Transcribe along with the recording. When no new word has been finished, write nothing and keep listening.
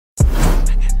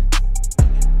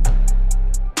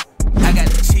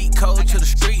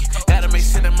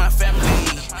my family.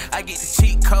 I get the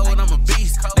cheat code, I'm a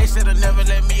beast. They should've never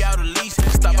let me out of lease.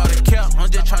 Stop all the cap, I'm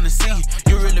just tryna see.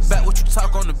 You really back what you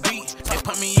talk on the beat. They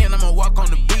put me in, I'ma walk on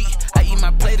the beat. I eat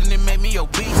my plate and it made me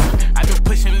obese. I been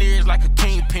pushing lyrics like a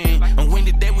kingpin. And when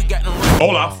the day we got no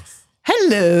Olaf.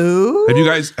 Hello.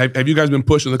 Have you guys been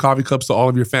pushing the coffee cups to all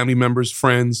of your family members,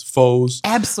 friends, foes?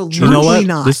 Absolutely You know what?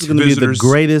 not. This is going to be the Visitors.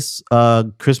 greatest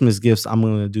Christmas gifts I'm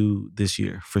going to do this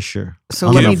year for sure. So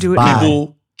I'm let gonna me do it buy- now.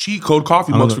 People cheat code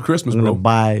coffee mugs for Christmas, I'm bro. going to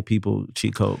buy people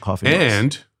cheat code coffee mugs.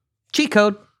 And Cheat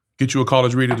code. get you a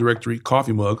College Radio Directory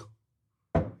coffee mug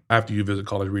after you visit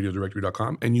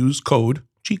collegeradiodirectory.com and use code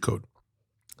cheat code.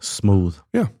 Smooth.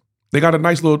 Yeah. They got a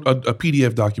nice little a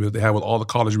PDF document they have with all the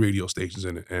college radio stations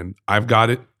in it. And I've got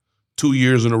it 2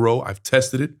 years in a row. I've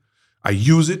tested it. I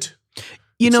use it.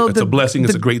 You know, it's a blessing.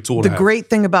 It's a great tool to The have. great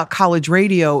thing about college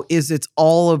radio is it's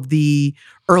all of the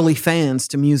early fans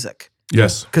to music.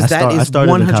 Yes. Because that I is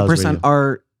started in college 100% radio.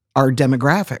 our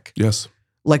demographic. Yes.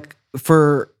 Like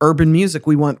for urban music,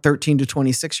 we want 13 to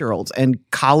 26-year-olds. And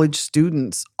college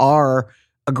students are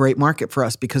a great market for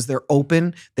us because they're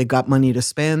open. They've got money to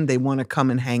spend. They want to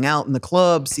come and hang out in the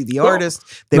club, see the artist.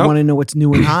 They want to know what's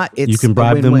new and hot. It's You can a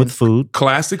bribe them win-win. with food.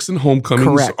 Classics and homecomings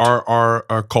Correct. are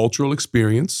a cultural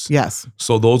experience. Yes.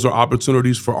 So those are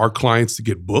opportunities for our clients to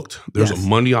get booked. There's Yes.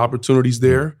 money opportunities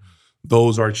there.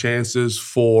 Those are chances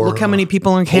for Look how many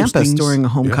people on campus postings. during a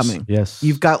homecoming. Yes.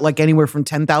 You've got like anywhere from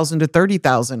 10,000 to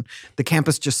 30,000. The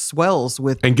campus just swells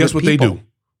with And guess with what people. they do?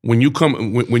 When you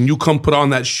come put on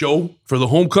that show for the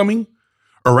homecoming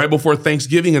or right before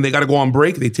Thanksgiving and they got to go on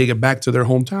break, they take it back to their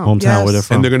hometown. Hometown Yes. where they're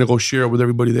from. And they're going to go share it with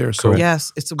everybody there. So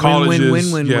Yes, it's a college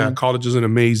win-win-win-win. yeah, college is an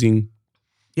amazing,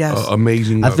 Yes.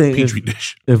 amazing I think petri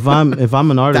dish. if I'm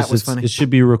an artist, was funny. it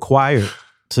should be required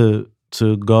to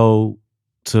go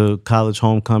to college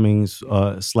homecomings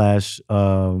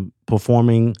 /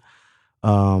 performing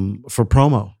for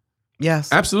promo. Yes.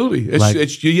 Absolutely. You Like, would it think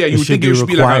should it be should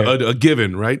be like required. a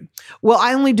given, right? Well,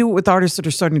 I only do it with artists that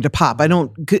are starting to pop. I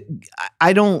don't,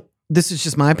 this is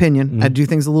just my opinion. Mm-hmm. I do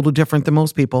things a little different than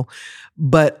most people,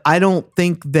 but I don't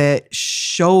think that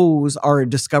shows are a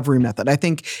discovery method. I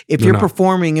think if They're you're not.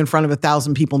 performing in front of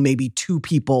 1,000 people, maybe 2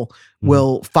 people Mm-hmm.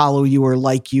 will follow you or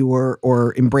like you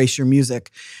or embrace your music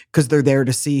because they're there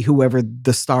to see whoever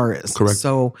the star is. Correct.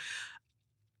 So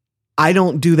I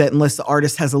don't do that unless the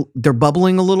artist they're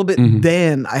bubbling a little bit. Mhm.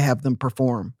 Then I have them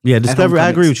perform. Yeah, Discovery. I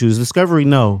agree with you. Discovery,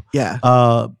 no. Yeah.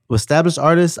 Established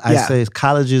artists, I Yeah. say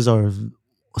colleges are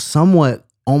somewhat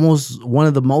almost one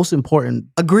of the most important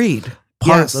Agreed.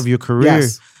 parts Yes. of your career.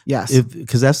 Yes. Yes.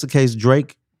 Because that's the case.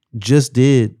 Drake just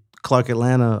did Clark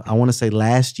Atlanta, I want to say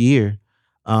last year,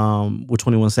 with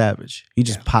 21 Savage. He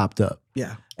just popped up.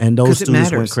 Yeah. And those 'Cause it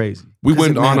students went matters. crazy. We 'Cause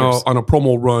went it on matters. a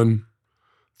promo run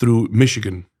through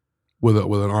Michigan with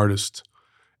an artist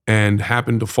and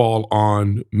happened to fall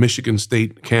on Michigan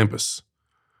State campus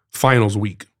finals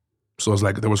week. So it's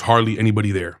like there was hardly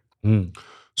anybody there. Mm.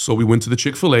 So we went to the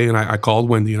Chick-fil-A and I called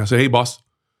Wendy and I said, "Hey boss,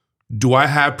 do I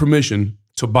have permission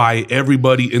to buy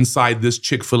everybody inside this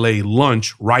Chick-fil-A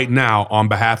lunch right now on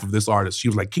behalf of this artist?" She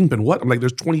was like, "Kingpin, what?" I'm like,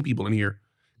 "There's 20 people in here.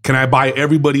 Can I buy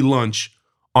everybody lunch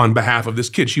on behalf of this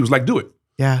kid?" She was like, "Do it."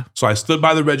 Yeah. So I stood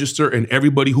by the register and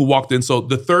everybody who walked in. So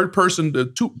the third person, the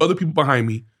 2 other people behind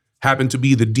me happened to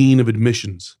be the dean of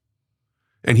admissions.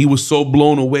 And he was so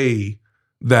blown away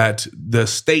that the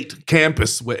state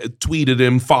campus tweeted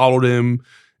him, followed him,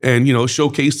 and,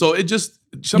 showcased. So it just,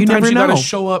 sometimes you got to know.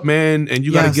 show up, man, and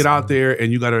you got to Yes. get out there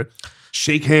and you got to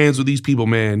shake hands with these people,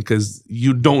 man, because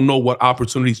you don't know what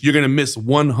opportunities. You're going to miss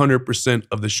 100%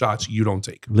 of the shots you don't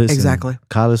take. Listen, Exactly.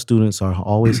 college students are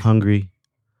always hungry.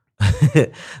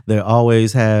 They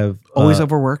always have Always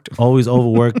overworked. always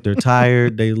overworked. They're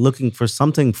tired. They're looking for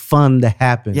something fun to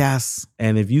happen. Yes.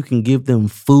 And if you can give them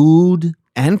food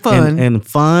And fun. and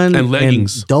fun And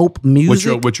leggings. and dope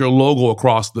music, With your logo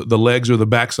across the legs or the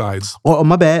backsides. or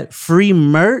my bad, free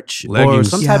merch or Leggings.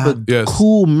 some type of Yes.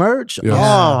 cool merch. Yes.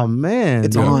 Oh man,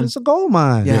 It's on. It's a gold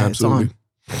mine. Yeah. Yeah, it's absolutely.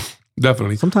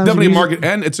 Definitely. Sometimes Definitely the market.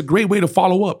 And it's a great way to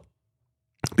follow up.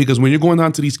 Because when you're going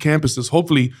down to these campuses,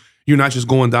 hopefully you're not just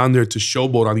going down there to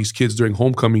showboat on these kids during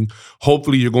homecoming.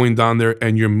 Hopefully you're going down there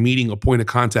and you're meeting a point of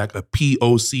contact, a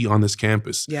POC on this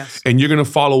campus. Yes. And you're going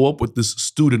to follow up with this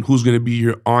student who's going to be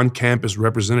your on-campus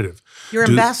representative. Your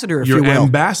ambassador, if your you will.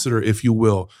 ambassador, if you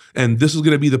will. And this is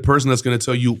going to be the person that's going to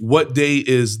tell you what day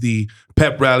is the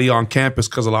pep rally on campus,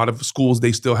 because a lot of schools,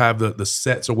 they still have the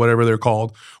sets or whatever they're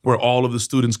called, where all of the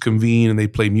students convene and they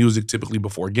play music typically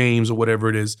before games or whatever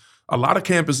it is. A lot of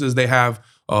campuses, they have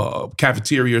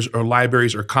cafeterias or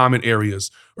libraries or common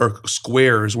areas or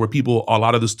squares where a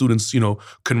lot of the students,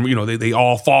 they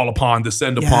all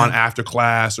descend upon after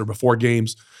class or before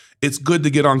games. It's good to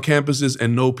get on campuses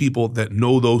and know people that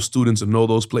know those students and know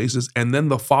those places. And then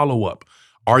the follow-up.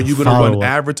 Are you going to run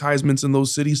advertisements in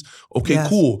those cities? Okay,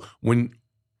 cool.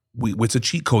 It's a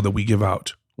cheat code that we give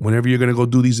out. Whenever you're going to go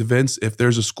do these events, if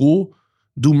there's a school,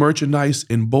 do merchandise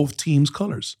in both teams'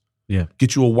 colors. Yeah.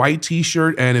 Get you a white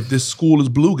t-shirt, and if this school is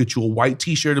blue, get you a white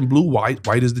t-shirt in blue. White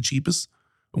is the cheapest.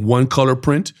 One color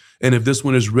print. And if this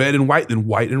one is red and white, then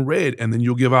white and red. And then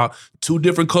you'll give out 2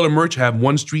 different color merch, have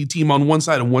one street team on one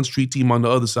side and one street team on the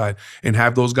other side, and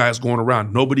have those guys going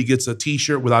around. Nobody gets a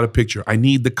t-shirt without a picture. I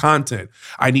need the content.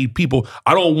 I need people.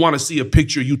 I don't want to see a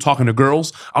picture of you talking to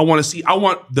girls. I want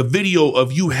the video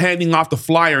of you handing off the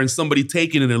flyer and somebody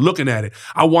taking it and looking at it.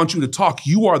 I want you to talk.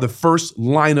 You are the first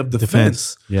line of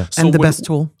defense. Yeah. So and the best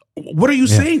tool. What are you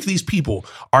saying to these people?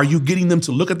 Are you getting them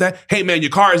to look at that? Hey, man,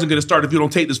 your car isn't going to start if you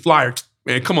don't take this flyer.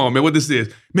 Man, come on, man, what this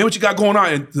is. Man, what you got going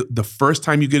on? And the first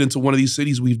time you get into one of these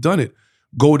cities, we've done it.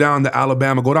 Go down to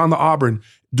Alabama, go down to Auburn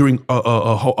during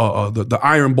the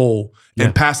Iron Bowl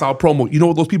and pass out promo. You know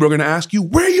what those people are going to ask you?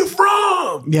 Where are you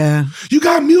from? Yeah. You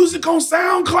got music on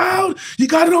SoundCloud? You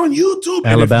got it on YouTube?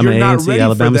 Alabama, and if you're not A&T, ready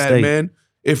Alabama for that, State. man,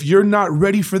 if you're not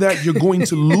ready for that, you're going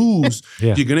to lose.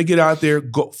 You're going to get out there,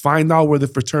 go find out where the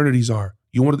fraternities are.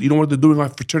 You know what they're doing on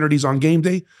fraternities on game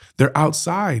day? They're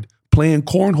outside playing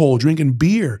cornhole, drinking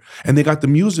beer, and they got the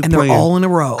music and playing. they're all in a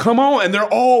row. Come on, and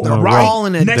they're all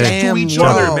in a next to damn each row.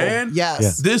 other, man.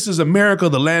 Yes. This is America,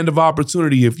 the land of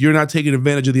opportunity. If you're not taking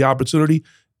advantage of the opportunity,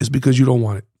 it's because you don't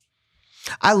want it.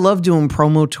 I love doing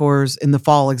promo tours in the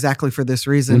fall exactly for this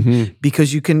reason,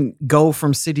 because you can go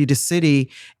from city to city,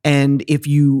 and if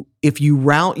you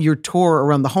route your tour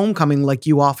around the homecoming like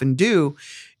you often do,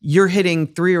 you're hitting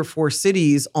 3 or 4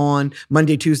 cities on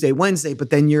Monday, Tuesday, Wednesday, but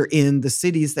then you're in the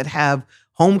cities that have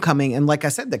homecoming. And like I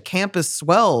said, the campus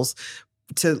swells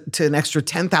to an extra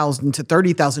 10,000 to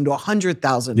 30,000 to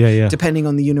 100,000, depending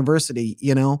on the university,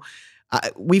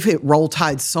 We've hit roll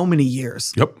tide so many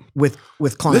years with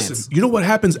clients. Listen, you know what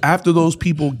happens after those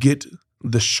people get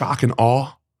the shock and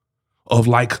awe of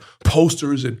like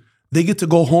posters, and they get to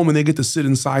go home and they get to sit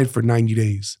inside for 90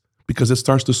 days because it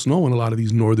starts to snow in a lot of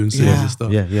these northern cities and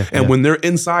stuff. And when they're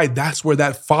inside, that's where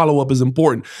that follow-up is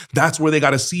important. That's where they got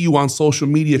to see you on social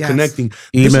media connecting.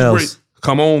 Emails.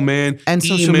 Come on, man. And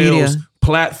social media.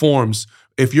 Platforms.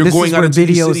 If you're going out into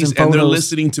these cities and they're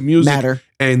listening to music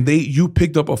and you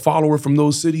picked up a follower from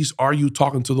those cities, are you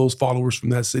talking to those followers from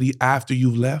that city after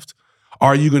you've left?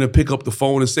 Are you going to pick up the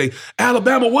phone and say,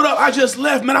 Alabama, what up? I just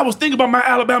left, man. I was thinking about my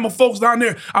Alabama folks down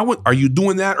there. Are you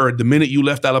doing that? Or the minute you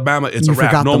left Alabama, it's a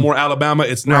wrap. No more Alabama.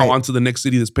 It's now on to the next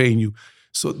city that's paying you.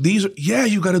 So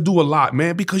you got to do a lot,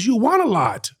 man, because you want a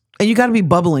lot. And you got to be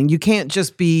bubbling. You can't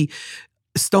just be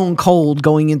stone cold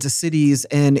going into cities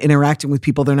and interacting with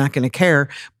people. They're not going to care.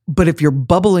 But if you're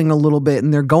bubbling a little bit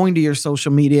and they're going to your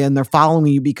social media and they're following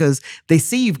you because they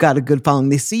see you've got a good following,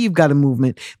 they see you've got a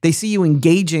movement, they see you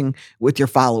engaging with your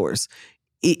followers,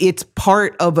 it's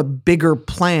part of a bigger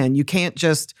plan. You can't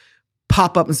just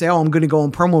pop up and say, I'm going to go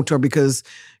on promo tour because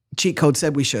Cheat Code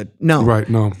said we should. No. Right,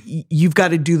 no. You've got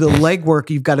to do the legwork.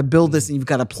 You've got to build this and you've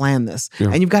got to plan this.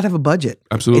 And you've got to have a budget.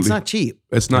 Absolutely. It's not cheap.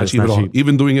 It's not cheap at all.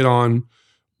 Even doing it on,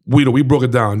 we broke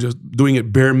it down. Just doing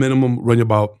it bare minimum, run you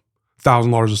about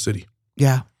 $1,000 a city.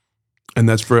 Yeah. And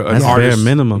that's for an artist. Bare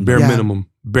minimum. Bare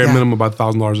minimum about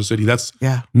 $1,000 a city. That's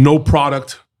no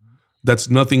product. That's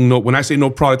nothing. When I say no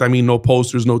product, I mean no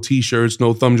posters, no t-shirts,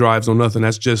 no thumb drives, no nothing.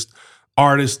 That's just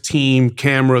artist, team,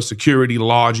 camera, security,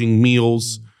 lodging,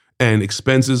 meals, and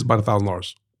expenses, about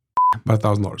 $1,000. About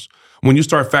 $1,000. When you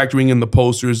start factoring in the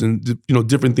posters and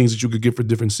different things that you could get for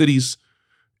different cities,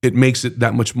 it makes it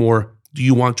that much more. Do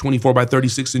you want 24 by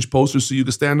 36 inch posters so you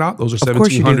can stand out? Those are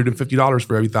 $1,750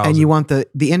 for every $1,000. And you want the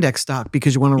index stock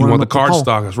because you want to run. You want the card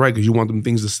stock, that's right, because you want them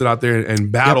things to sit out there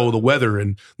and battle the weather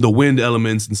and the wind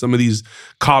elements. And some of these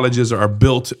colleges are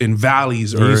built in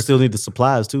valleys. You still need the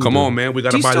supplies too. Come on, man, we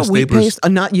got to buy the wheat staplers. Paste?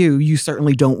 Not you. You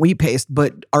certainly don't wheat paste,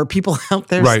 but are people out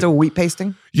there still wheat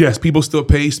pasting? Yes, people still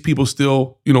paste. People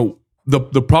still,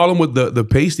 the problem with the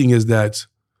pasting is that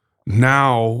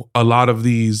now a lot of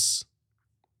these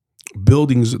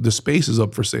buildings, the space is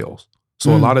up for sales.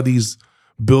 So a lot of these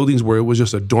buildings where it was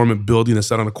just a dormant building that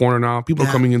sat on a corner now, people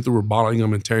are coming in through remodeling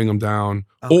them and tearing them down.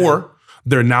 Or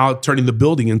they're now turning the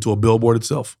building into a billboard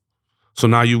itself. So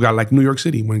now you've got like New York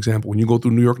City, one example. When you go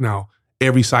through New York now,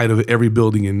 every side of every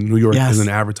building in New York is an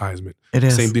advertisement. It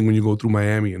is. Same thing when you go through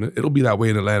Miami. And it'll be that way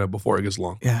in Atlanta before it gets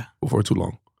long. Yeah. Before too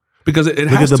long. Because it Look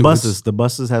has at to. the buses. The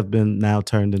buses have been now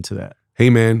turned into that. hey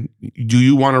man, do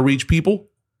you want to reach people?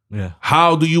 Yeah.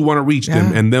 How do you want to reach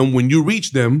them? And then when you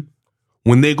reach them,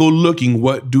 when they go looking,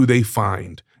 what do they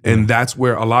find? And that's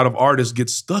where a lot of artists get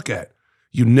stuck at.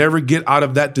 You never get out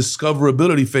of that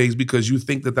discoverability phase because you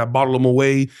think that bottle them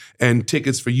away and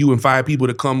tickets for you and 5 people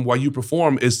to come while you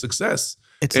perform is success.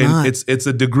 It's and not. It's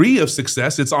a degree of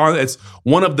success. It's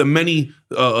one of the many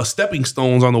stepping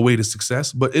stones on the way to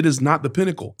success, but it is not the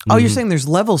pinnacle. Oh, you're saying there's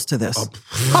levels to this?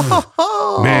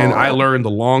 Man, I learned a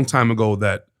long time ago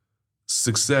that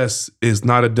success is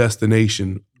not a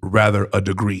destination, rather a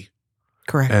degree.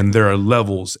 Correct. And there are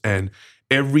levels, and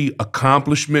every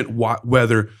accomplishment,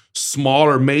 whether small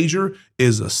or major,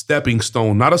 is a stepping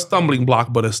stone, not a stumbling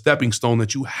block, but a stepping stone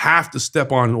that you have to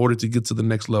step on in order to get to the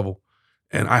next level.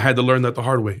 And I had to learn that the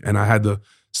hard way, and I had to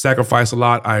sacrifice a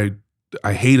lot. I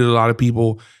hated a lot of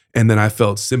people, and then I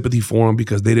felt sympathy for them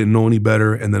because they didn't know any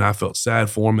better, and then I felt sad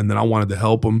for them, and then I wanted to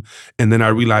help them, and then I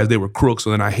realized they were crooks,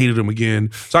 and then I hated them again.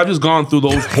 So I've just gone through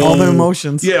those all the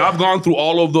emotions. Yeah, I've gone through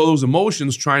all of those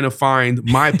emotions trying to find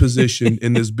my position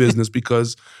in this business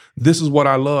because this is what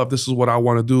I love. This is what I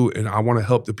want to do, and I want to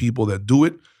help the people that do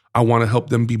it. I want to help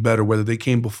them be better, whether they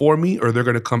came before me or they're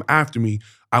going to come after me.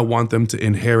 I want them to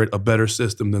inherit a better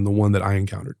system than the one that I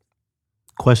encountered.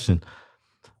 Question.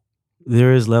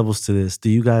 There is levels to this. Do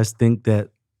you guys think that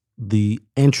the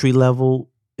entry level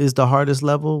is the hardest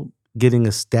level, getting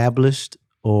established,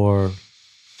 or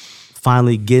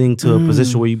finally getting to a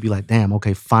position where you'd be like, damn,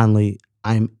 okay, finally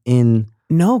I'm in?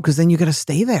 No, because then you got to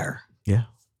stay there. Yeah.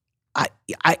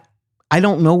 I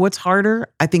don't know what's harder.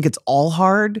 I think it's all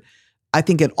hard. I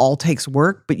think it all takes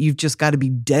work, but you've just got to be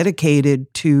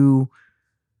dedicated to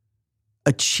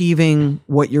achieving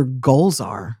what your goals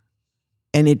are.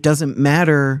 And it doesn't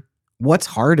matter what's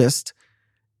hardest.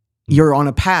 You're on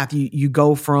a path. You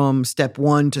go from step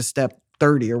 1 to step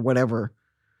 30 or whatever.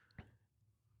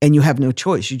 And you have no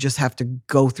choice. You just have to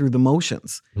go through the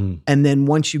motions. And then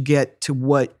once you get to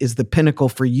what is the pinnacle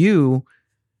for you,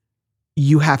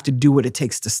 you have to do what it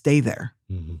takes to stay there.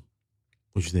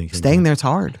 What you think? Staying there's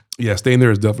hard. Yeah, staying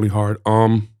there is definitely hard.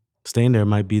 Staying there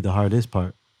might be the hardest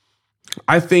part.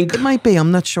 I think It might be.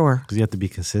 I'm not sure. Because you have to be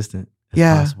consistent as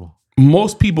Yeah. possible.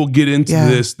 most people get into Yeah.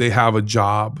 this, they have a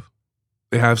job.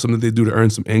 They have something they do to earn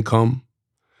some income.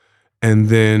 And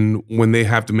then when they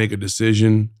have to make a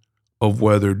decision of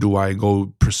whether do I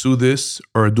go pursue this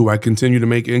or do I continue to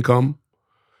make income,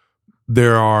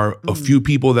 there are a few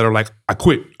people that are like, I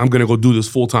quit. I'm going to go do this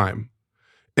full time.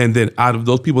 And then out of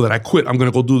those people that I quit, I'm going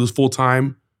to go do this full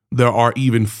time, there are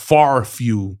even far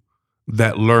few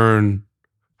that learn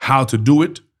how to do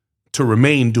it to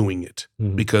remain doing it.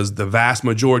 Because the vast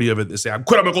majority of it, they say, I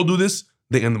quit, I'm going to go do this.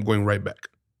 They end up going right back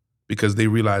because they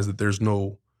realize that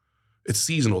it's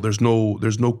seasonal. There's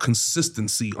no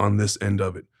consistency on this end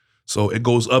of it. So it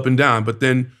goes up and down. But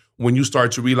then when you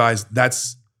start to realize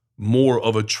that's more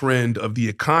of a trend of the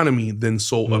economy than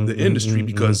so of the industry,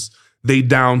 because they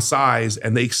downsize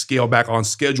and they scale back on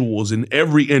schedules in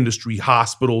every industry,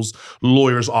 hospitals,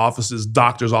 lawyers' offices,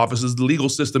 doctors' offices. The legal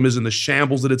system is in the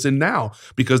shambles that it's in now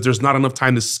because there's not enough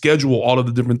time to schedule all of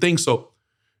the different things. So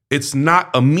it's not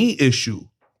a me issue.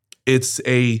 It's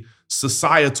a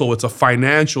societal, it's a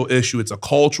financial issue, it's a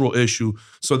cultural issue.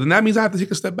 So then that means I have to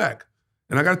take a step back.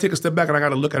 And I got to take a step back and I got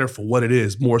to look at it for what it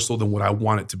is, more so than what I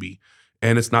want it to be.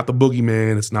 And it's not the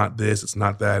boogeyman, it's not this, it's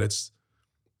not that.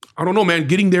 I don't know, man.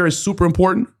 Getting there is super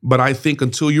important, but I think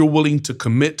until you're willing to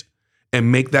commit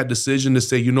and make that decision to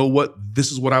say, you know what,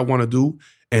 this is what I want to do,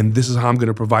 and this is how I'm going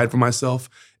to provide for myself,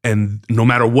 and no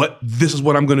matter what, this is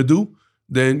what I'm going to do,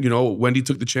 then, Wendy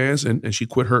took the chance and she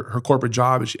quit her corporate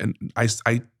job. And I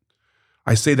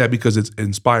say that because it's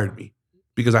inspired me,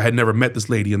 because I had never met this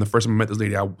lady, and the first time I met this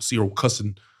lady, I see her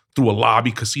cussing through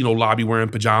a casino lobby, wearing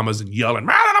pajamas and yelling.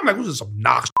 And I'm like, who's this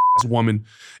obnoxious woman?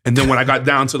 And then when I got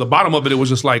down to the bottom of it, it was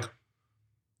just like,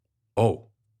 oh,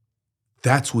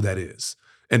 that's who that is.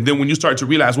 And then when you start to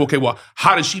realize, okay, well,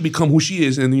 how did she become who she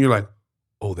is? And then you're like,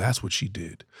 oh, that's what she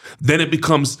did. Then it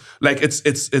becomes like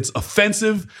it's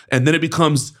offensive, and then it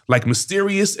becomes like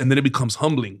mysterious, and then it becomes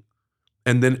humbling.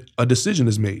 And then a decision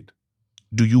is made.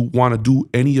 Do you want to do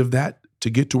any of that to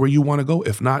get to where you want to go?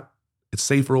 If not, it's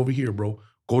safer over here, bro.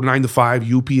 Go 9 to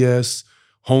 5, UPS,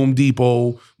 Home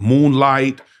Depot,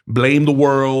 Moonlight, blame the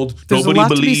world. There's Nobody a lot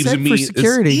to be believes said in me. for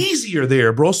security. It's easier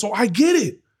there, bro. So I get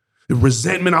it. The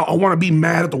resentment, I want to be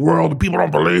mad at the world. The people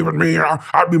don't believe in me.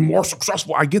 I'd be more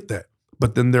successful. I get that.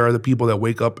 But then there are the people that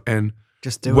wake up and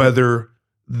Just do it. whether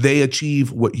they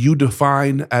achieve what you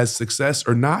define as success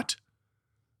or not,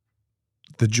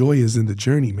 the joy is in the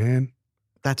journey, man.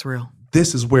 That's real.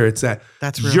 This is where it's at.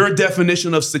 That's real. Your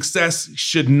definition of success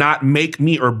should not make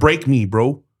me or break me,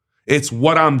 bro. It's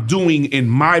what I'm doing in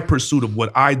my pursuit of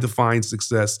what I define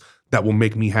success that will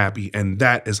make me happy. And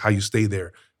that is how you stay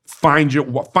there. Find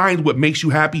what makes you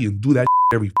happy and do that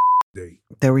every day.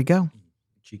 There we go.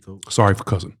 Cheat code. Sorry for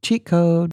cussing. Cheat code.